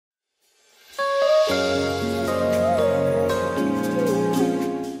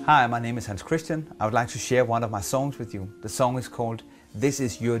Hi, my name is Hans Christian. I would like to share one of my songs with you. The song is called This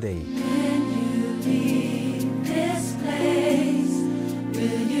Is Your Day. When you leave this place,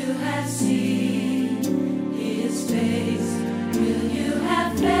 will you have seen His face? Will you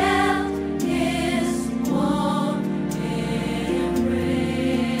have felt His warm embrace?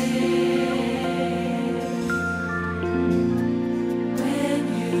 When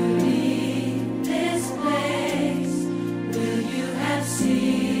you leave this place, will you have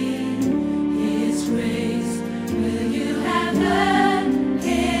seen His grace? Will you have heard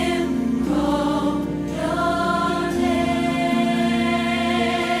Him call your name?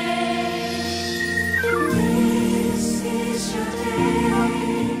 This is your day.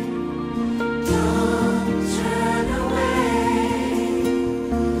 Don't turn away.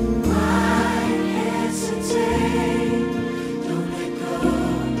 Why hesitate? Don't let go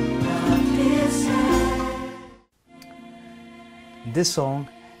of His hand. In this song,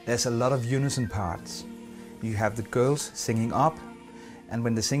 there's a lot of unison parts. You have the girls singing up, and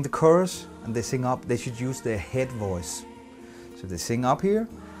when they sing the chorus and they sing up, they should use their head voice. So they sing up here,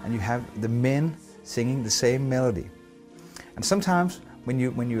 and you have the men singing the same melody. And sometimes when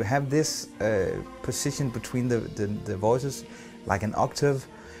you have this position between the voices, like an octave,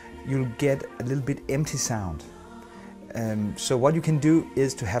 you'll get a little bit empty sound. So what you can do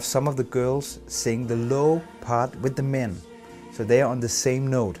is to have some of the girls sing the low part with the men. So they are on the same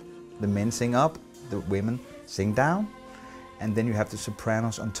note. The men sing up, the women sing down, and then you have the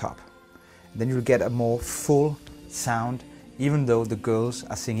sopranos on top. Then you'll get a more full sound, even though the girls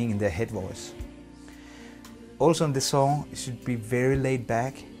are singing in their head voice. Also in this song, it should be very laid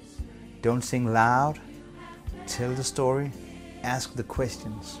back. Don't sing loud, tell the story, ask the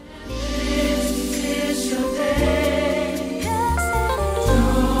questions. This is your day.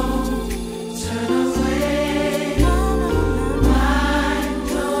 Don't turn away. Why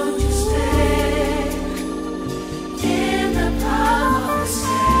don't you stay in the palm of His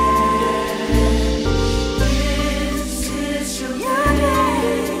hand? This is your day.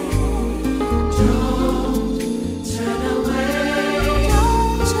 Don't turn away.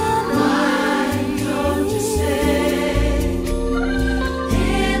 Why don't you stay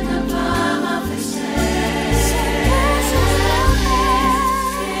in the palm of His hand? This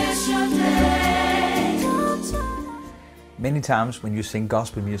is your day. Many times when you sing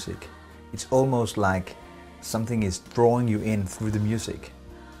gospel music, it's almost like something is drawing you in through the music.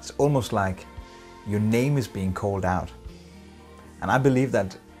 It's almost like your name is being called out. And I believe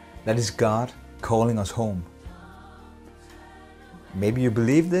that is God calling us home. Maybe you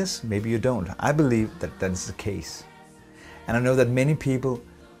believe this, maybe you don't. I believe that is the case. And I know that many people,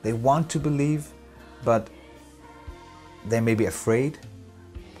 they want to believe, but they may be afraid,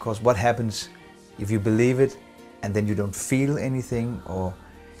 because what happens if you believe it and then you don't feel anything, or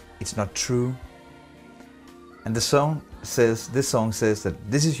it's not true? And this song says that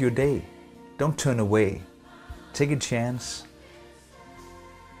this is your day. Don't turn away. Take a chance.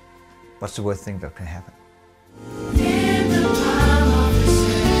 What's the worst thing that can happen?